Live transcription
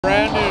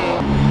Brand new.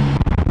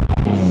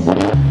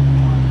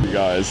 You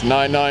guys,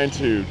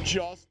 992.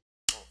 Just.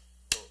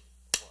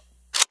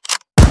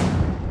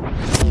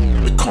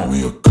 They call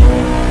me a god.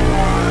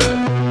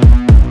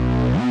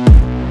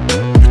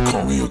 They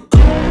call me a god.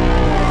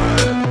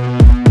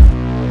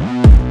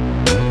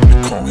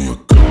 They call me a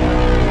god.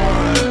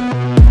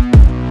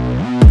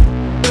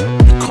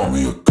 They call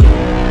me a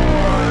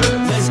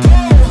god. Let's go.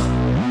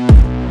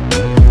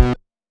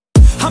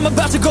 I'm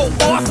about to go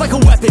off like a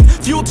weapon.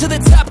 Fuel to the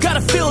top, got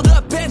a filled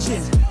up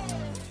engine.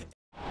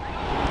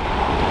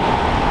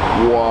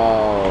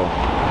 Wow,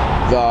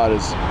 that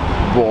is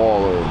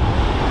baller.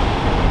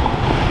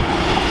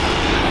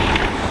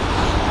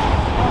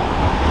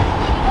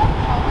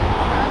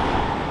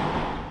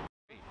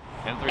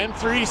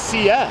 M3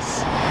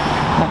 CS.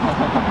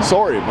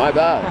 Sorry, my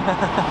bad.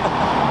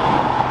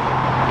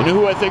 You know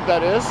who I think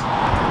that is?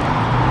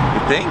 You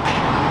think?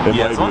 It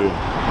might be.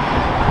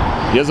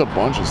 He has a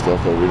bunch of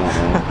stuff that we don't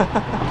know.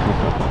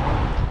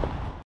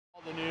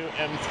 The new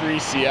M3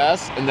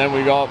 CS, and then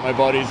we got my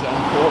buddy's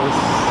M4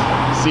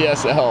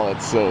 CSL.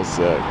 It's so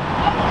sick.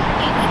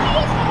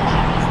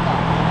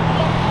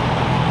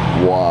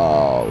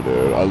 Wow,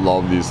 dude, I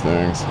love these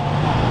things.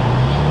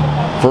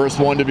 First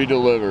one to be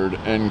delivered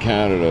in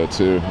Canada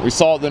too. We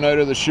saw it the night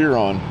of the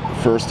Chiron,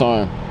 first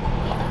time.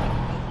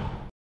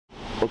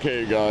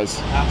 Okay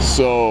guys,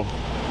 so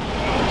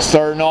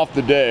starting off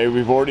the day,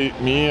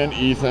 me and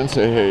Ethan,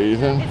 say hey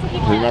Ethan,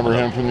 remember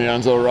him from the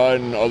Enzo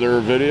ride and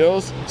other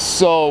videos.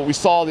 So we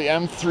saw the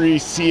M3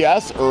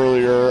 CS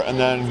earlier, and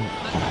then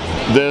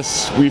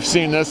we've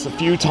seen this a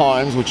few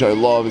times, which I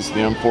love, is the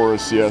M4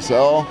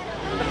 CSL.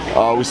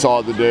 We saw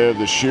it the day of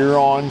the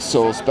Chiron,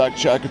 so spec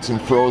check, it's in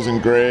frozen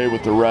gray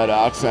with the red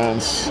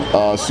accents,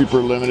 super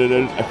limited.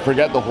 I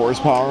forget the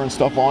horsepower and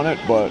stuff on it,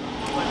 but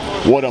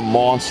what a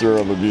monster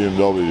of a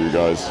BMW,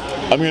 guys.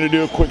 I'm gonna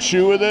do a quick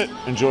shoot with it,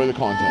 enjoy the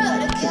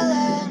content.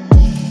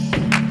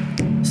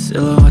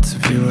 Silhouettes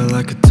of you are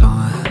like a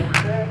taunt.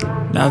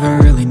 Never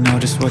really know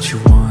just what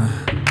you want.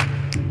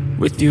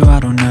 With you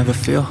I don't ever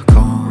feel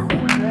calm.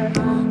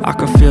 I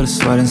can feel the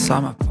sweat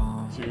inside my palm.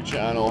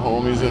 Channel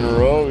homies in a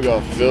row. We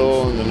got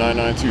Phil in the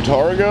 992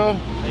 Targa.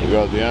 We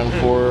got the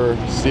M4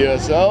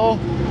 CSL.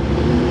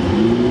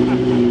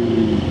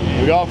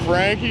 We got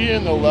Frankie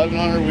in the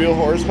 1100 wheel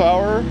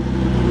horsepower.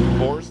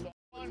 Force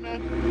on,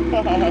 man.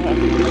 Yeah,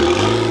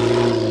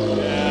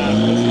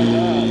 listen to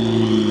that.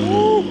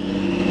 Woo.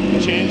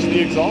 Change the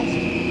exhaust.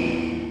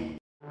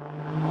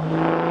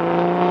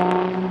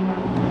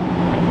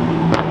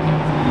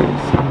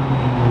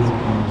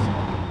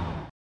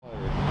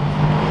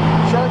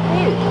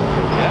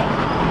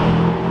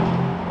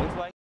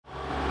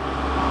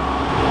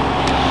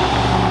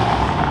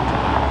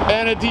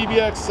 And a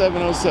DBX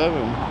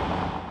 707.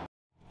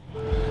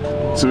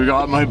 So we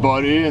got my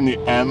buddy in the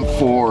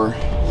M4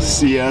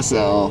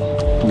 CSL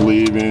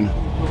leaving,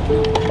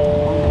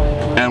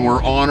 and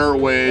we're on our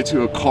way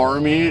to a car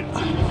meet.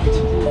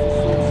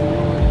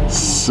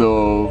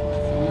 So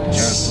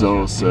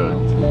sick.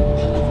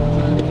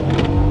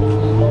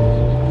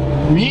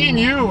 Me and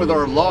you with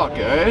our luck,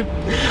 eh?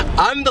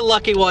 I'm the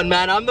lucky one,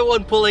 man. I'm the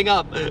one pulling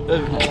up. Jared,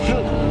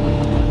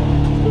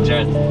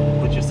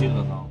 put your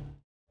seatbelt on.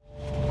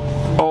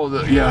 Oh,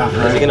 yeah,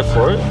 right. Is he gonna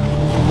floor it?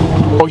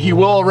 Oh, he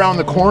will around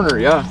the corner,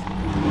 yeah.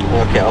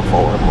 Okay, I'll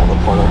follow him on the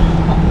corner.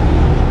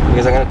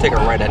 Because I'm gonna take a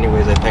right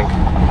anyways, I think.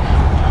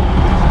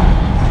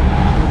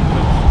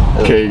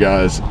 Okay,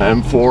 guys,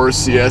 M4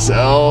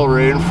 CSL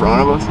right in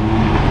front of us.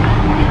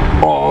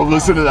 Oh,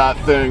 listen to that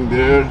thing,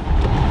 dude.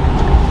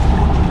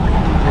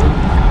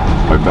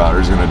 My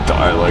battery's gonna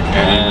die like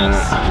any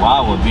minute.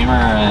 Wow, well,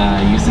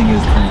 Beamer using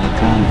his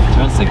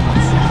turn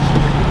signals.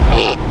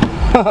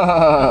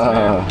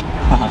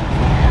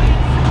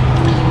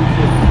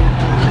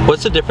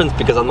 What's the difference?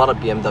 Because I'm not a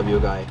BMW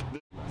guy.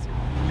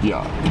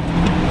 Yeah.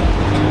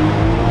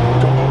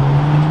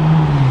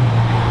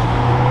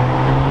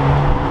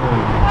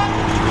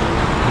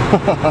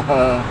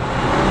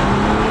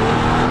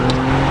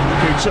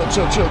 Okay, chill.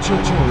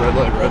 Red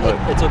light.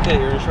 It's okay,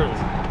 your insurance.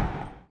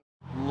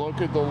 Look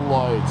at the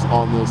lights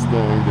on this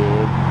thing,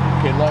 dude.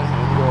 Okay, let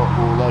him go.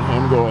 We'll let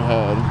him go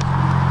ahead.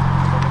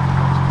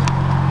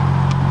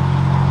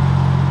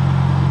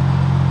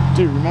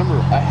 Dude, remember,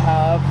 I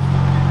have.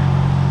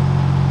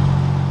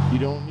 You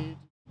don't need.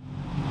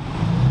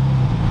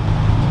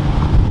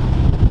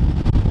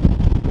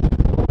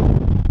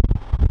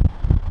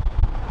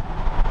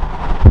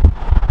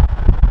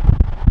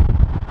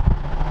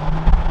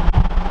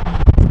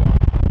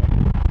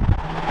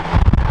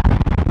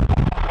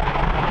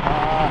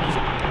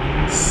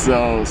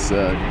 So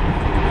sick.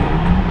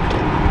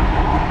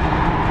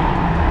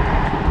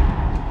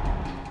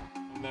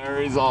 And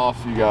there he's off,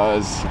 you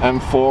guys.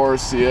 M4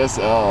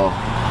 CSL.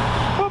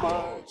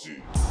 Bye-bye.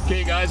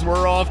 Okay guys,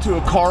 we're off to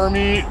a car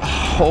meet.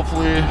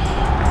 Hopefully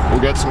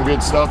we'll get some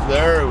good stuff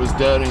there. It was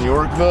dead in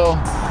Yorkville.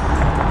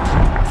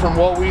 From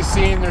what we've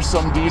seen, there's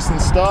some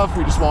decent stuff.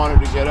 We just wanted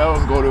to get out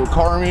and go to a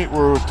car meet.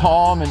 We're with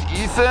Tom and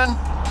Ethan.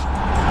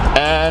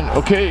 And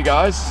okay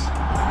guys,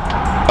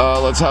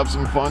 let's have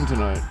some fun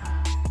tonight.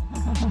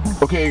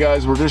 Okay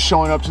guys, we're just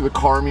showing up to the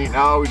car meet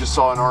now. We just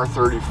saw an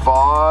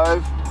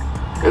R35.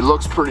 It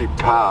looks pretty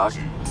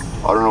packed.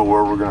 I don't know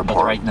where we're gonna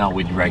park. Right now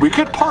we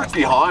could park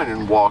behind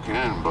and walk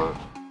in, but.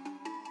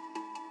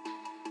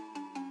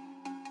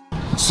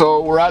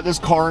 So we're at this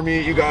car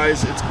meet, you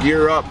guys. It's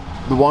Gear Up.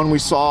 The one we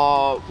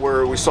saw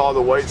where we saw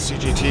the white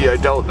CGT. I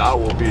doubt that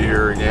will be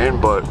here again,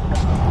 but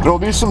there'll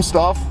be some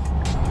stuff.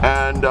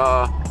 And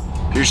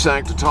huge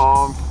thank to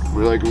Tom.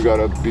 We got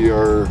a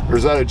BR, or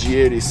is that a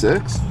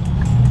G86?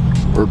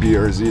 Or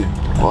BRZ?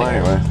 Well,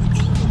 anyway.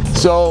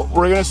 So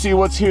we're gonna see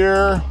what's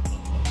here.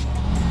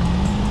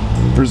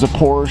 There's a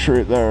Porsche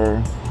right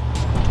there.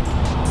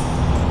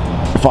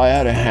 If I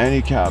had a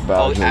handicap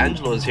badge. Oh,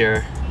 Angelo's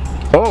here.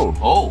 Oh.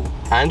 Oh.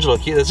 Angelo,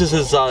 this is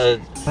his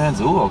Fans,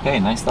 ooh, okay,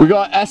 nice stuff. We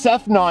got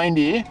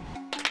SF90.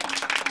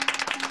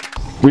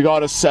 We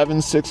got a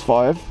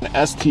 765,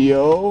 an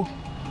STO.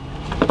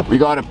 We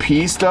got a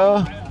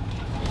Pista.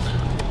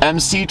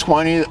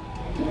 MC20.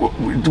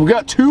 We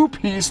got two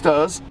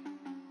Pistas.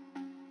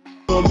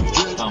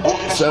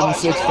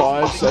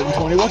 765,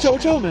 720. Watch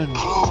out, man.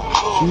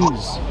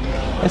 Jeez.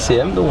 I see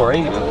him, don't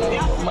worry.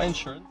 My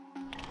insurance.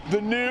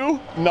 The new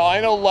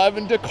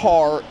 911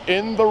 Dakar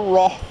in the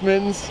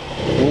Rothmans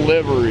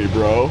livery,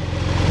 bro.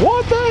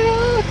 What the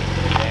heck?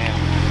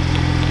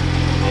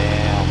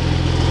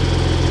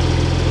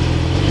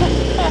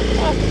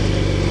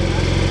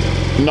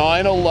 Damn.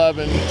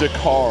 911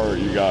 Dakar,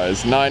 you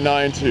guys.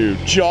 992.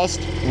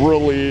 Just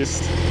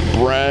released.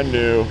 Brand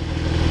new.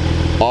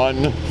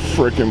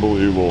 Unfreaking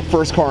believable.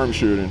 First car I'm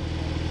shooting.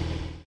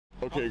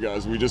 Okay,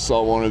 guys, we just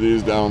saw one of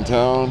these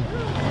downtown.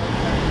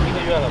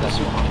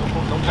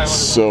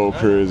 So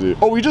crazy.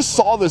 Oh, we just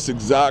saw this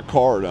exact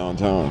car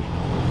downtown.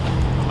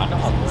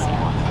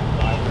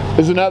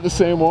 Isn't that the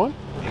same one?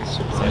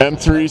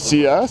 M3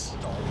 CS?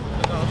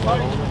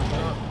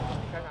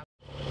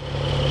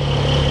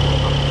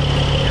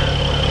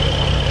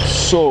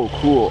 So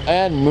cool.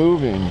 And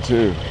moving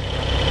too.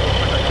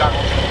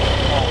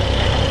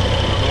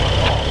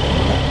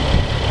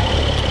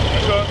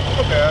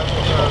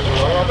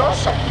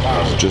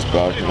 Just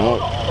backing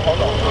up.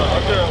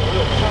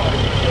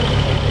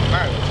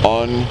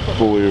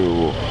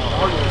 Unbelievable.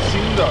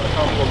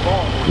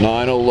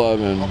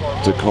 911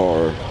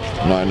 Dakar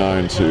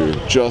 992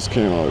 just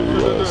came out, you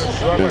guys.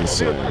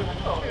 Insane.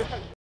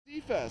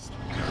 Z-Fest.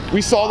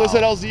 We saw this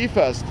at LZ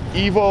Fest.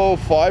 Evo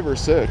 5 or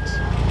 6.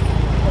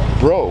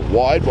 Bro,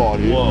 wide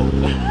body. Whoa.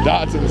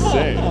 That's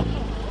insane.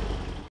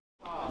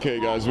 Okay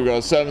guys, we got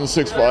a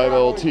 765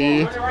 LT,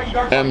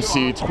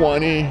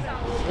 MC20.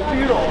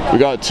 We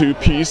got two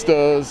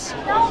Pistas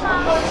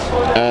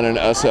and an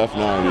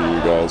SF90,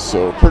 you guys.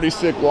 So pretty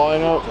sick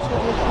lineup.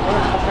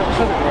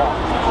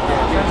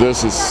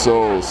 This is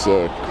so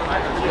sick.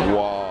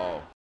 Wow.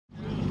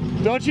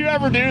 Don't you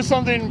ever do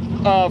something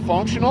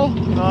functional?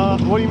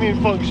 What do you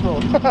mean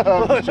functional?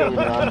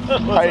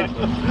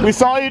 We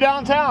saw you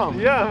downtown.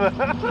 Yeah,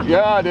 man.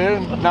 Yeah,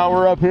 dude. Now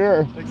we're up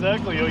here.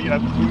 Exactly. We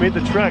made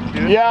the trek,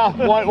 dude. Yeah.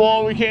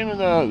 Well, we came in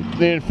the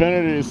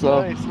Infinity,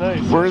 so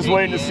nice. we're just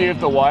waiting to see if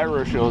the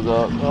Wyra shows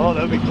up. Oh,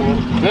 that'd be cool.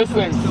 This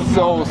thing's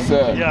so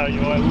sick. Yeah,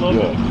 I love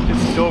it.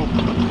 It's dope.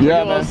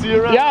 Yeah, man. man. See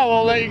you around. Yeah,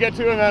 we'll let you get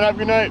to it, man. Have a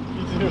good night.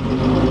 You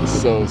too.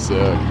 So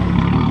sick.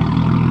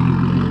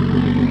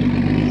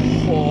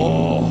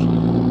 Oh.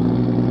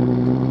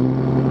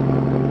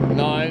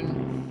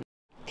 9.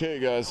 Okay,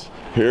 guys,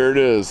 here it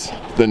is.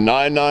 The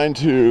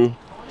 992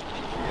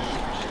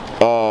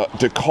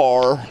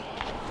 Dakar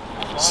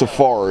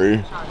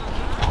Safari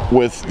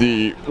with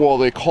the, well,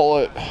 they call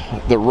it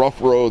the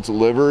Rough Roads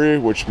livery,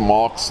 which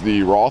mocks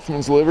the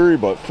Rothmans livery,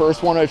 but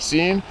first one I've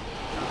seen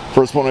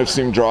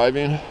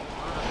driving.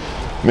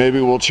 Maybe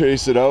we'll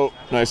chase it out.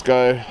 Nice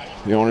guy.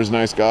 The owner's a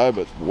nice guy,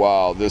 but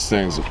wow, this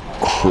thing's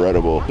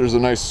incredible. There's a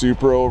nice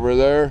Supra over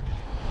there,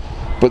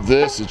 but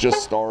this is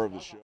just star of the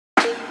show.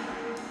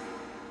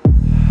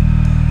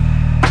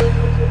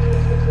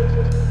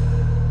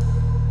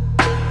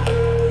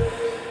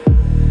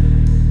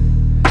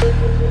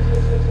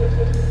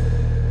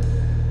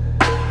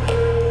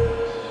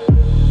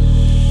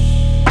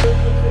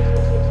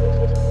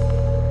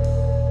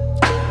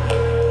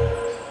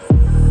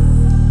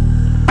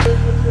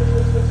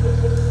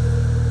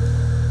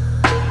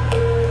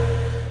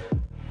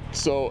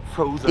 So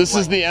this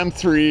is the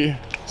M3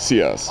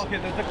 CS.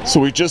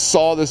 So we just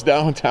saw this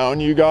downtown,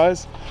 you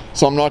guys.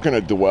 So I'm not gonna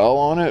dwell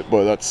on it,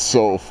 but that's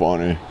so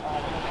funny.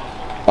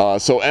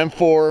 So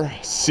M4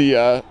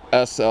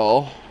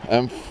 CSL,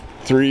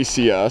 M3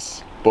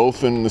 CS,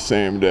 both in the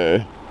same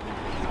day.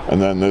 And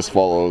then this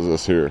follows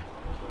us here.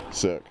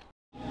 Sick.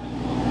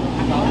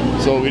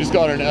 So we just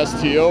got an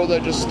STO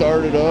that just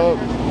started up.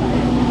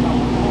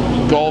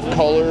 Golf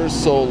colors,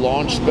 so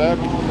launch spec.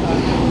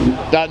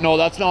 No,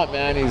 that's not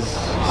Manny's.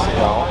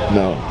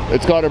 No,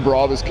 it's got a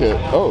Brabus kit.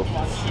 Oh.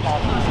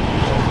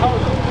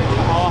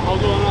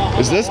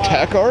 Is this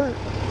tech art?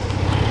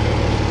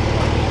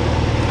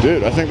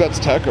 Dude, I think that's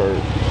tech art.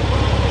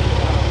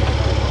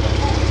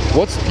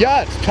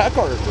 Yeah, it's tech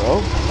art,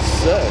 bro.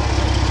 Sick.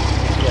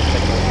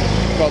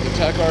 Got the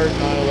tech art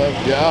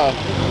 911. Yeah.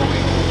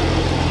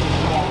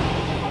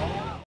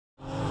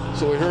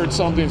 So we heard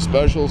something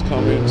special is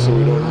coming, so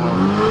we don't know.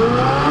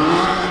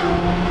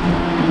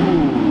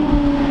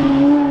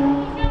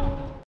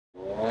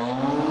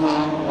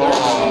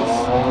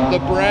 The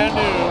brand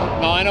new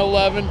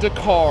 911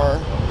 Dakar,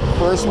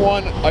 first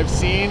one I've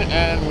seen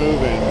and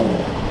moving.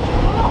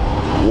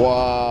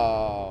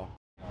 Wow.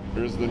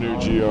 Here's the new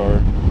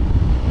GR.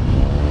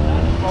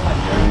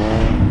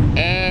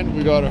 And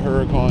we got a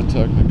Huracan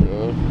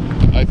Technica.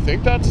 I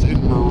think that's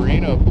in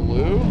Marina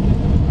Blue.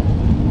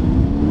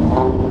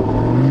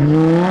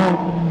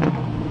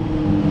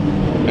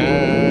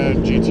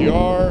 And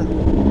GTR.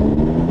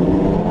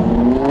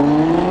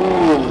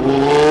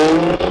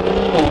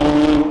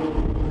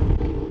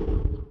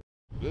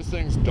 This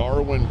thing's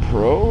Darwin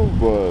Pro,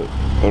 but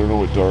I don't know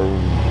what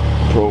Darwin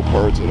Pro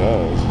parts it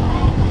has.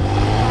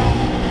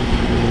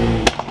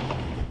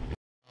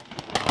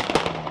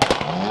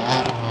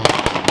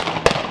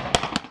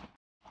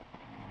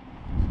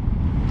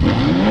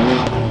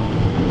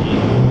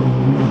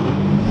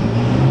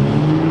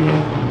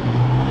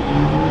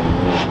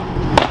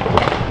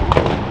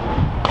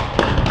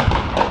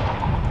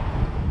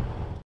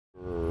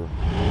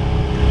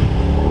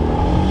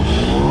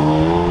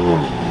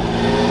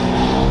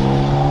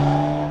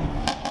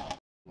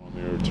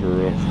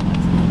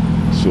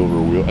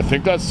 Silver wheel. I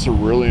think that's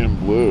cerulean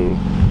blue,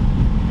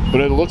 but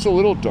it looks a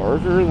little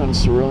darker than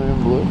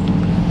cerulean blue.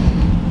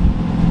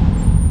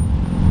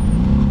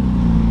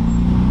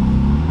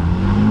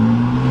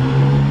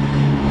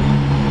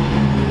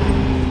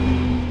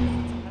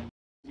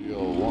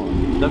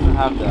 It doesn't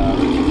have that.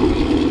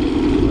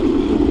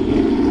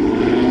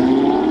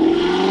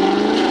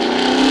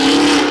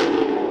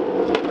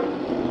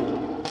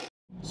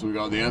 So we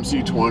got the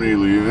MC20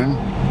 leaving.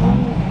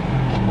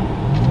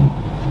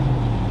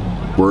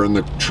 We're in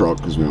the truck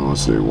because we want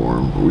to stay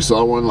warm. We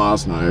saw one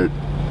last night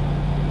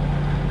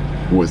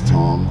with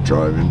Tom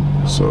driving,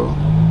 so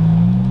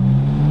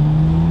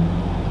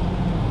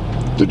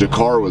the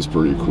Dakar was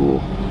pretty cool.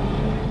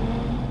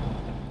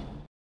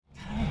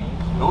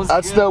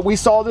 We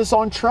saw this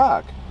on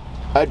track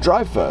at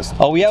Drive Fest.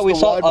 Oh yeah, we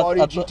saw wide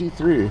body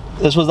GT3.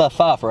 This was at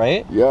FAF,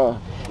 right? Yeah.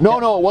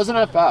 No, it wasn't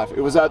at FAF.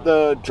 It was at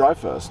the Drive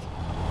Fest.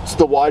 It's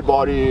the wide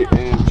body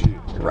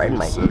AMG. Right in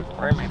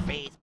my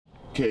face.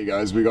 Okay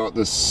guys, we got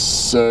the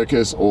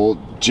sickest old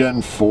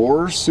Gen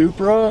 4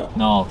 Supra.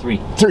 No,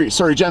 3.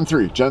 Sorry, Gen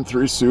 3. Gen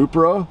 3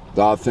 Supra.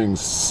 That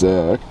thing's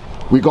sick.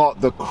 We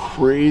got the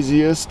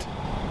craziest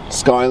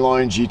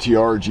Skyline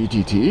GTR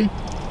GTT.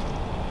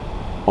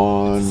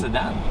 It's a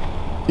sedan.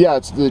 Yeah,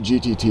 it's the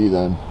GTT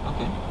then.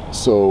 Okay.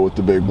 So with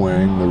the big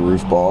wing, the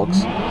roof box.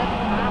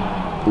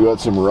 We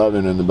got some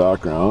revving in the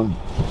background.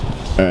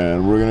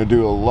 And we're gonna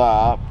do a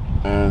lap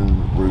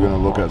and we're gonna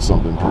look at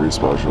something pretty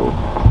special.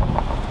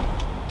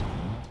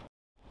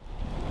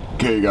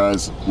 Okay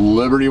guys,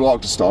 Liberty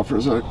Walk, to stop for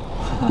a sec.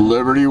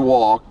 Liberty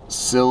Walk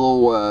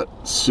Silhouette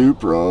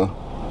Supra,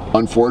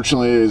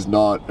 unfortunately, is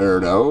not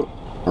aired out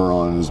or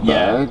on his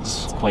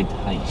bags. It's quite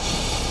tight.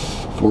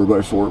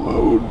 4x4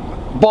 mode,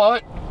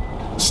 but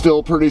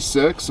still pretty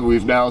sick. So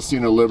we've now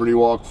seen a Liberty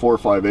Walk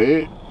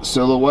 458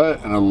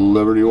 Silhouette and a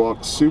Liberty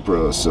Walk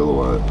Supra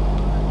Silhouette.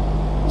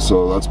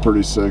 So that's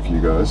pretty sick,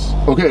 you guys.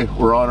 Okay,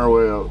 we're on our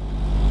way out.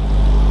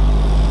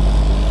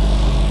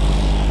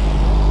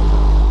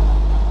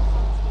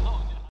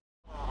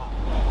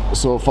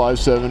 So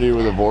 570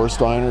 with a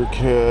Vorsteiner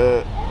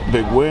kit,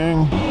 big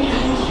wing,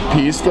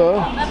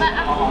 Pista,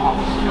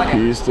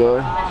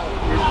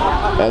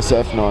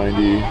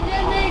 SF90,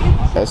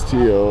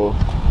 STO,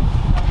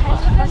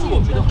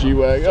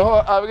 G-Wag.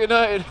 Oh, have a good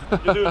night.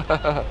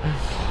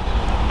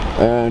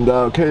 And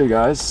okay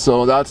guys,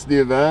 so that's the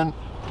event.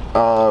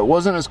 It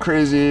wasn't as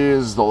crazy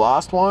as the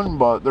last one,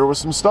 but there was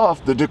some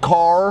stuff. The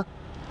Dakar,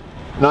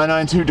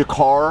 992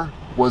 Dakar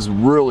was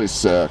really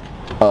sick.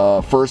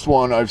 First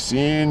one I've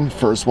seen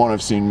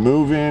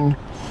moving.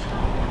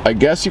 I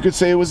guess you could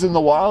say it was in the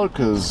wild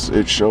because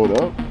it showed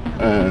up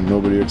and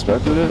nobody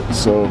expected it.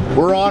 So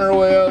we're on our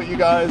way out, you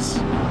guys.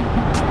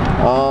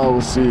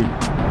 We'll see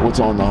what's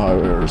on the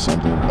highway or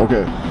something.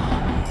 Okay.